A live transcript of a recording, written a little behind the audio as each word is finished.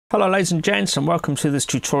Hello ladies and gents, and welcome to this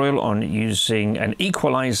tutorial on using an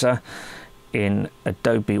equalizer in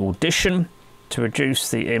Adobe Audition to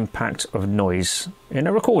reduce the impact of noise in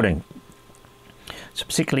a recording. It's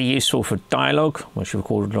particularly useful for dialogue, which you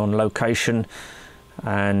recorded on location,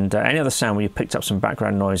 and any other sound where you picked up some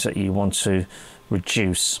background noise that you want to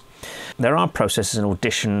reduce. There are processes in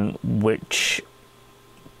Audition which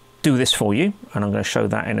do this for you, and I'm going to show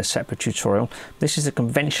that in a separate tutorial. This is the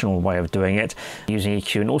conventional way of doing it using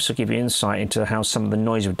EQ, and also give you insight into how some of the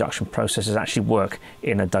noise reduction processes actually work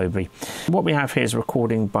in Adobe. What we have here is a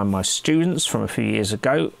recording by my students from a few years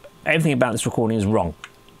ago. Everything about this recording is wrong.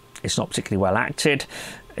 It's not particularly well acted,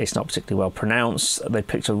 it's not particularly well pronounced. They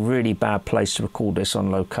picked a really bad place to record this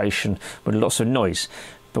on location with lots of noise.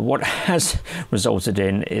 But what has resulted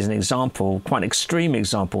in is an example, quite an extreme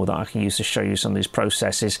example, that I can use to show you some of these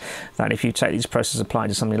processes, that if you take these processes applied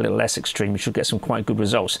to something a little less extreme, you should get some quite good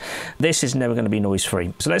results. This is never going to be noise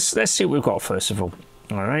free. So let's see what we've got first of all.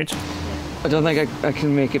 All right. I don't think I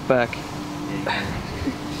can make it back.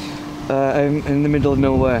 I'm in the middle of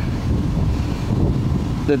nowhere.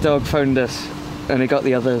 The dog found us and he got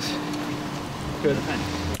the others. Good.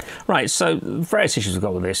 Right, so various issues we've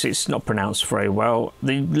got with this. It's not pronounced very well.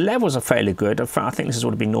 The levels are fairly good. In fact, I think this has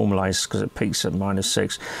already been normalized because it peaks at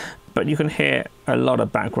 -6. But you can hear a lot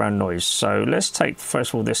of background noise. So let's take,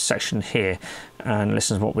 first of all, this section here and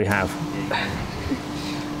listen to what we have.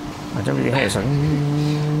 I don't really hear it.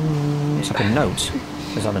 It's like a note.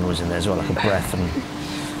 There's other noise in there as well, like a breath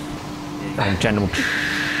and general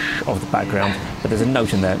of the background. But there's a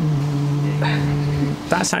note in there.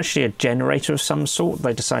 That's actually a generator of some sort.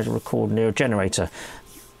 They decided to record near a generator.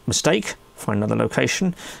 Mistake. Find another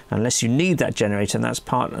location. Unless you need that generator, and that's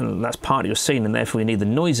part of your scene, and therefore you need the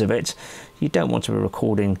noise of it. You don't want to be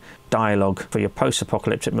recording dialogue for your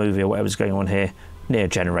post-apocalyptic movie or whatever's going on here near a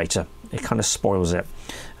generator. It kind of spoils it.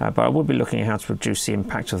 But I will be looking at how to reduce the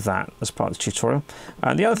impact of that as part of the tutorial.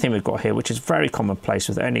 The other thing we've got here, which is very commonplace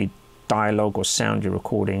with any dialogue or sound you're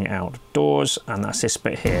recording outdoors, and that's this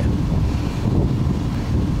bit here.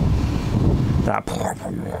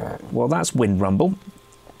 Well, that's wind rumble.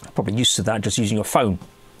 Probably used to that just using your phone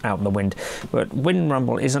out in the wind, but wind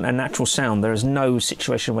rumble isn't a natural sound. There is no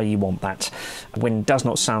situation where you want that. Wind does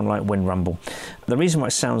not sound like wind rumble. The reason why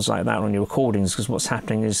it sounds like that on your recordings is because what's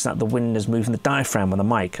happening is that the wind is moving the diaphragm on the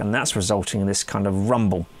mic, and that's resulting in this kind of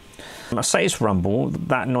rumble. When I say it's rumble,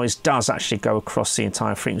 that noise does actually go across the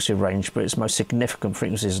entire frequency range, but its most significant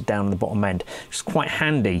frequencies are down in the bottom end, which is quite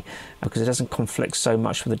handy because it doesn't conflict so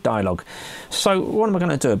much with the dialogue. So what am I going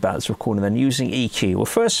to do about this recording then using EQ? Well,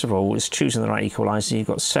 first of all, it's choosing the right equalizer. You've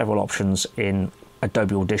got several options in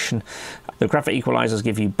Adobe Audition. The graphic equalizers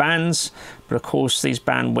give you bands, but of course these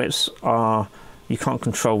bandwidths are, you can't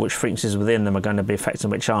control which frequencies within them are going to be affected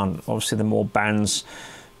and which aren't. Obviously, the more bands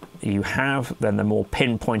you have, then the more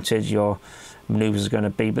pinpointed your maneuvers are going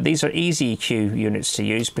to be. But these are easy EQ units to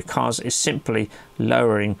use because it's simply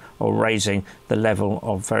lowering or raising the level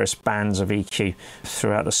of various bands of EQ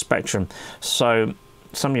throughout the spectrum. So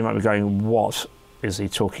some of you might be going, what is he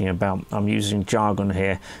talking about? I'm using jargon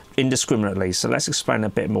here indiscriminately. So let's explain a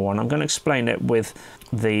bit more, and I'm going to explain it with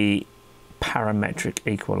the Parametric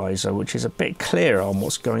Equalizer, which is a bit clearer on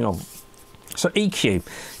what's going on. So EQ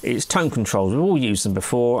is tone controls. We've all used them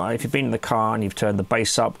before. If you've been in the car and you've turned the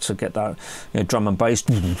bass up to get that, drum and bass,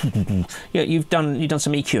 you've done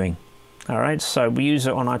some EQing. All right, so we use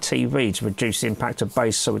it on our TV to reduce the impact of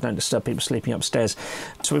bass so we don't disturb people sleeping upstairs.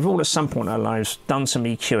 So we've all at some point in our lives done some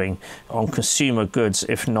EQing on consumer goods,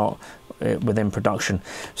 if not within production.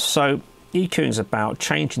 So EQing is about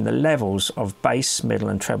changing the levels of bass, middle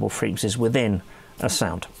and treble frequencies within a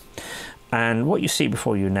sound. And what you see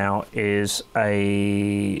before you now is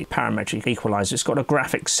a parametric equalizer. It's got a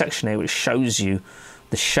graphic section here which shows you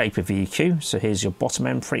the shape of the EQ. So here's your bottom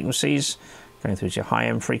end frequencies, going through to your high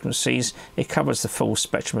end frequencies. It covers the full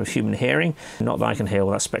spectrum of human hearing. Not that I can hear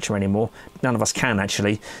all that spectrum anymore. None of us can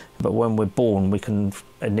actually, but when we're born we can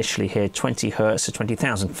initially hear 20 Hertz to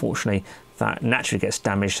 20,000. Fortunately, that naturally gets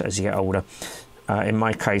damaged as you get older. In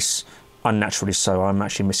my case, unnaturally so, I'm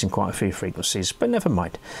actually missing quite a few frequencies, but never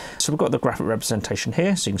mind. So we've got the graphic representation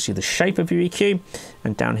here, so you can see the shape of your EQ,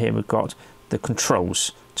 and down here we've got the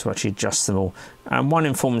controls to actually adjust them all, and one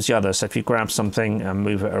informs the other. So if you grab something and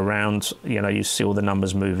move it around, you see all the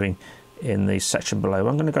numbers moving in the section below.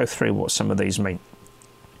 I'm going to go through what some of these mean.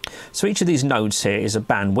 So each of these nodes here is a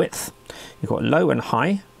bandwidth. You've got low and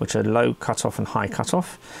high, which are low cutoff and high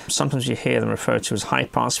cutoff. Sometimes you hear them referred to as high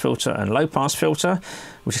pass filter and low pass filter,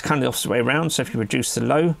 which is kind of the opposite way around. So if you reduce the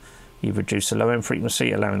low, you reduce the low end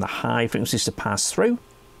frequency, allowing the high frequencies to pass through,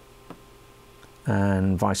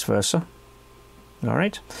 and vice versa. All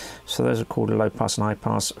right, so those are called low pass and high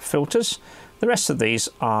pass filters. The rest of these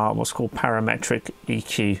are what's called parametric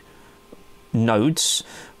EQ nodes,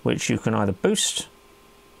 which you can either boost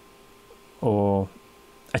or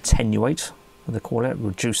attenuate, what they call it,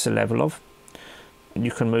 reduce the level of.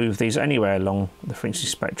 You can move these anywhere along the frequency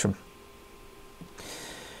spectrum.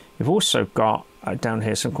 You've also got down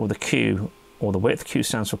here something called the Q, or the width. Q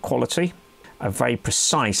stands for quality. A very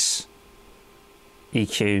precise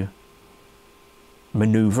EQ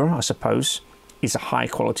maneuver, I suppose, is a high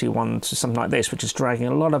quality one to something like this, which is dragging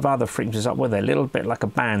a lot of other frequencies up with it, a little bit like a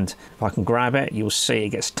band. If I can grab it, you'll see it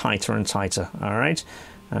gets tighter and tighter, all right?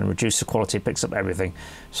 And reduce the quality, picks up everything.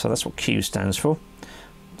 So that's what Q stands for.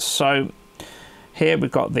 So here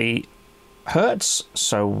we've got the hertz,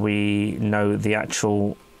 so we know the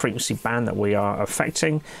actual frequency band that we are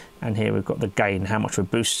affecting. And here we've got the gain, how much we're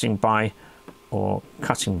boosting by or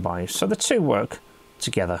cutting by. So the two work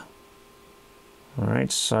together. All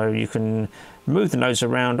right, so you can move the nodes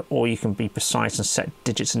around, or you can be precise and set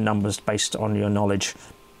digits and numbers based on your knowledge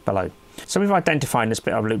below. So we've identified in this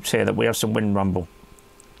bit I've looped here that we have some wind rumble.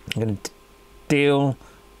 I'm going to deal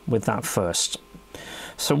with that first.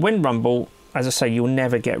 So wind rumble, as I say, you'll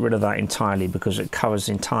never get rid of that entirely because it covers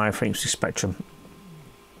the entire frequency spectrum.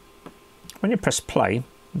 When you press play,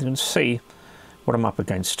 you can see what I'm up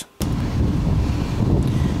against.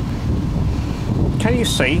 Can you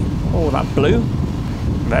see all that blue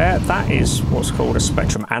there? That is what's called a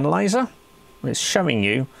Spectrum Analyser. It's showing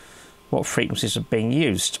you what frequencies are being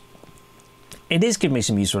used. It is giving me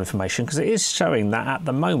some useful information because it is showing that at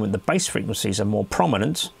the moment the bass frequencies are more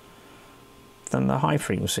prominent than the high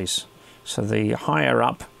frequencies. So the higher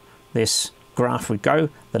up this graph we go,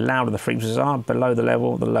 the louder the frequencies are. Below the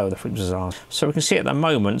level, the lower the frequencies are. So we can see at the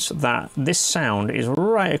moment that this sound is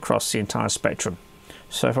right across the entire spectrum.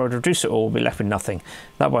 So if I would reduce it all, we'll be left with nothing.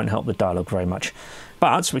 That won't help the dialogue very much.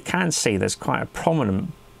 But we can see there's quite a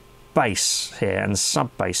prominent bass here and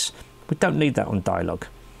sub-bass. We don't need that on dialogue.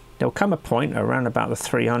 There'll come a point around about the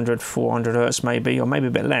 300, 400 hertz maybe, or maybe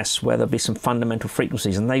a bit less, where there'll be some fundamental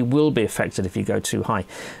frequencies, and they will be affected if you go too high.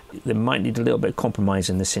 They might need a little bit of compromise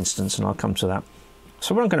in this instance, and I'll come to that.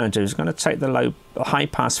 So what I'm going to do is I'm going to take the high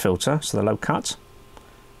pass filter, so the low cut,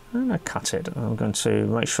 and I cut it. I'm going to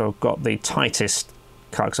make sure I've got the tightest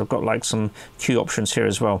cut, because I've got like some Q options here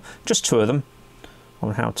as well, just two of them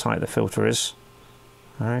on how tight the filter is.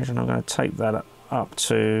 All right, and I'm going to take that up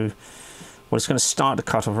to, well, it's going to start the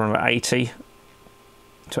cut off around about 80,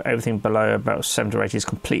 to everything below about 70 or 80 is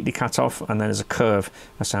completely cut off, and then there's a curve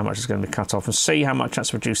as to how much is going to be cut off, and see how much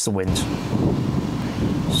that's reduced the wind.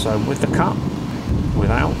 So with the cut,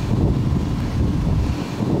 without,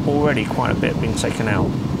 already quite a bit being taken out.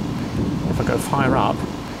 If I go higher up,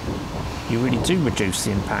 you really do reduce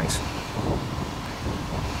the impact.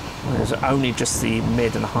 There's only just the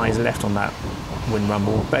mid and the highs left on that wind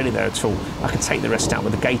rumble, barely there at all. I can take the rest out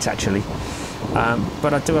with the gate actually,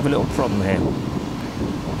 but I do have a little problem here,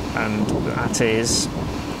 and that is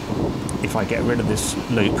if I get rid of this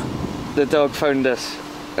loop. The dog found us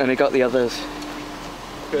and he got the others.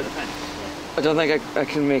 Good. I don't think I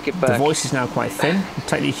can make it back. The voice is now quite thin.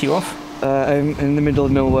 Take the EQ off. I'm in the middle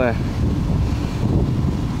of nowhere.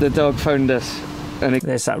 The dog found us and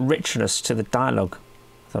there's that richness to the dialogue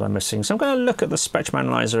that I'm missing. So I'm going to look at the Spectrum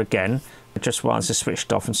Analyzer again, just while it's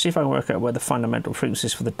switched off, and see if I can work out where the fundamental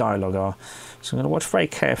frequencies for the dialogue are. So I'm going to watch very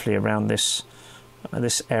carefully around this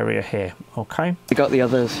area here. Okay. We got the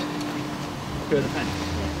others. Good.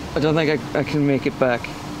 I don't think I can make it back.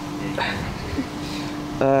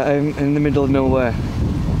 I'm in the middle of nowhere.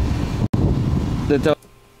 The dog.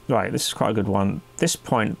 Right, this is quite a good one. This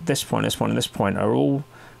point, this point, this point, and this point are all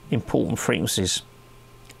important frequencies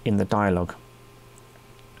in the dialogue.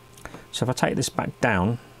 So if I take this back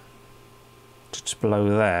down, just below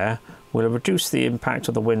there, we'll reduce the impact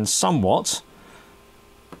of the wind somewhat,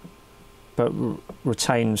 but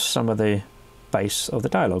retain some of the bass of the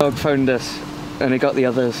dialogue. The dog found us and he got the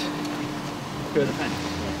others. Good.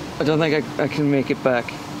 I don't think I can make it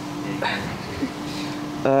back.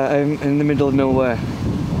 I'm in the middle of nowhere.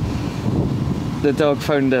 The dog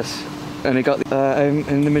found us and he got the... I'm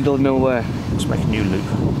in the middle of nowhere. Let's make a new loop.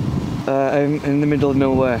 I'm in the middle of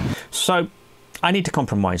nowhere. So I need to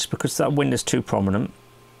compromise because that wind is too prominent,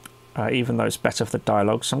 even though it's better for the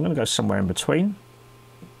dialogue. So I'm going to go somewhere in between.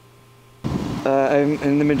 I'm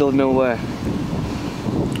in the middle of nowhere.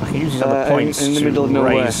 I can use these other points in the middle of to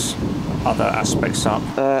nowhere. raise other aspects up.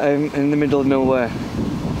 I'm in the middle of nowhere.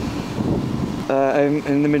 I'm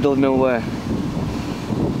in the middle of nowhere.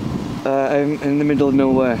 I'm in the middle of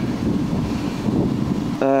nowhere.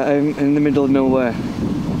 I'm in the middle of nowhere.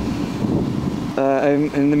 I'm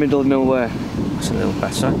in the middle of nowhere. That's a little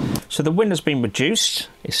better. So the wind has been reduced,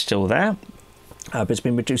 it's still there, but it's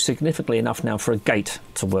been reduced significantly enough now for a gate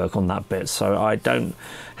to work on that bit, so I don't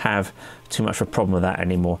have too much of a problem with that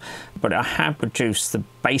anymore. But I have reduced the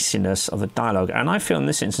bassiness of the dialogue, and I feel in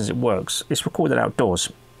this instance it works. It's recorded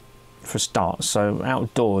outdoors for a start, so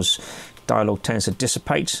outdoors dialogue tends to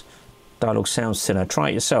dissipate, dialogue sounds thinner. Try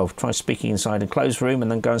it yourself. Try speaking inside a closed room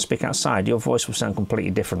and then go and speak outside. Your voice will sound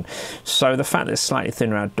completely different. So the fact that it's slightly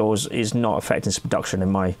thinner outdoors is not affecting its production,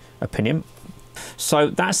 in my opinion.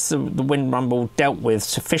 So that's the wind rumble dealt with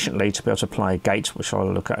sufficiently to be able to apply a gate, which I'll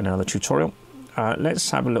look at in another tutorial.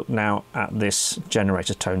 Let's have a look now at this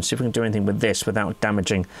generator tone, see if we can do anything with this without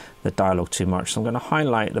damaging the dialogue too much. So I'm going to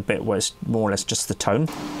highlight the bit where it's more or less just the tone.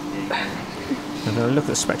 I'm going to look at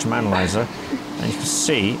the Spectrum Analyser, and you can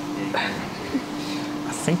see,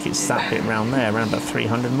 I think it's that bit around there, around about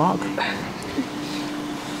 300 mark.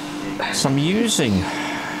 So I'm using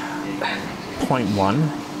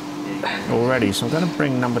 0.1 already, so I'm going to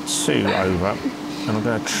bring number 2 over, and I'm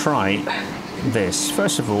going to try this.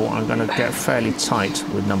 First of all, I'm going to get fairly tight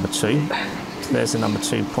with number 2. So there's the number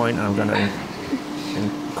 2 point, and I'm going to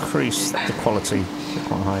increase the quality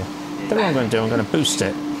quite high. Then what I'm going to do, I'm going to boost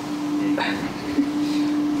it.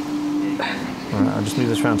 Alright, I'll just move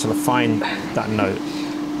this around until I find that note.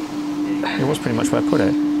 It was pretty much where I put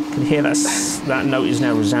it. You can hear that note is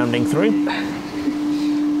now resounding through.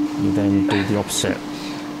 You then do the opposite.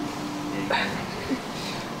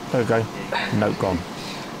 There we go, note gone.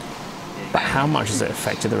 But how much has it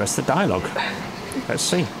affected the rest of the dialogue? Let's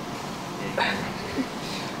see.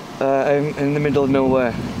 I'm in the middle of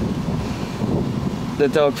nowhere. The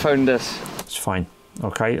dog found us. It's fine.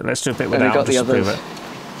 Okay, let's do a bit without. Got the others. Prove it.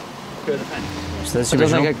 Good. So there's the I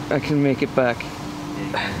original. don't think I can make it back.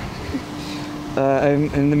 I'm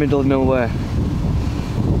in the middle of nowhere.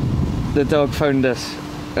 The dog found us,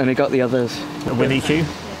 and he got the others. With EQ?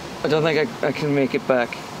 I don't think I can make it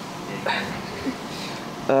back.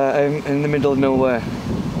 I'm in the middle of nowhere.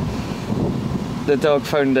 The dog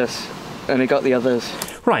found us, and he got the others.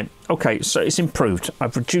 Right, okay, so it's improved.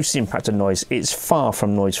 I've reduced the impact of noise. It's far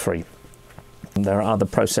from noise-free. There are other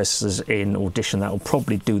processors in Audition that will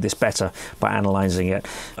probably do this better by analysing it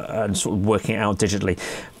and sort of working it out digitally.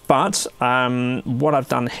 But what I've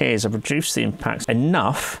done here is I've reduced the impact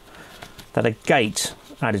enough that a gate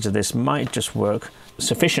added to this might just work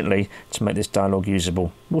sufficiently to make this dialogue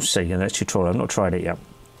usable. We'll see in the next tutorial. I've not tried it yet.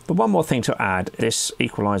 But one more thing to add, this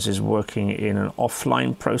equaliser is working in an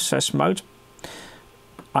offline process mode.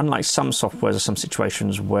 Unlike some softwares or some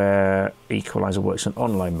situations where equaliser works in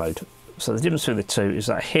online mode. So the difference between the two is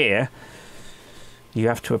that here you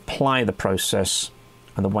have to apply the process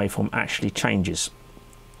and the waveform actually changes.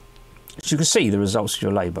 So you can see the results of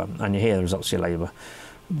your labour and you hear the results of your labour.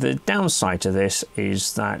 The downside to this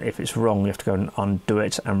is that if it's wrong, you have to go and undo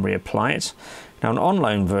it and reapply it. Now an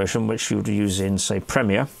online version, which you would use in say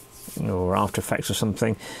Premiere or After Effects or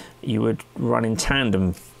something, you would run in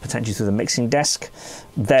tandem potentially through the mixing desk.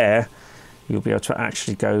 There you'll be able to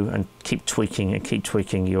actually go and keep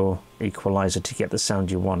tweaking your equaliser to get the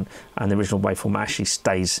sound you want, and the original waveform actually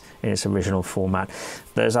stays in its original format.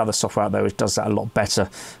 There's other software out there which does that a lot better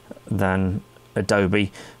than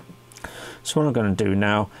Adobe. So what I'm going to do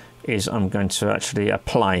now is I'm going to actually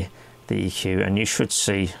apply the EQ, and you should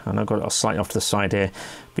see, and I've got it slightly off to the side here,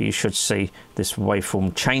 but you should see this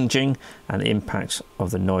waveform changing and the impact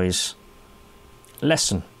of the noise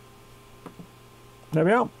lessen. There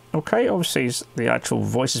we are. Okay, obviously the actual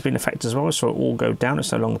voice has been affected as well, so it will all go down.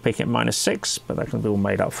 It's no longer peaking at -6, but that can be all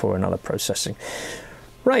made up for another processing.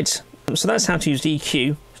 Right, so that's how to use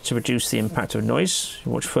EQ to reduce the impact of noise.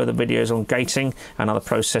 You watch further videos on gating and other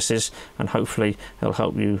processes, and hopefully it'll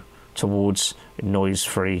help you towards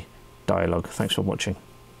noise-free dialogue. Thanks for watching.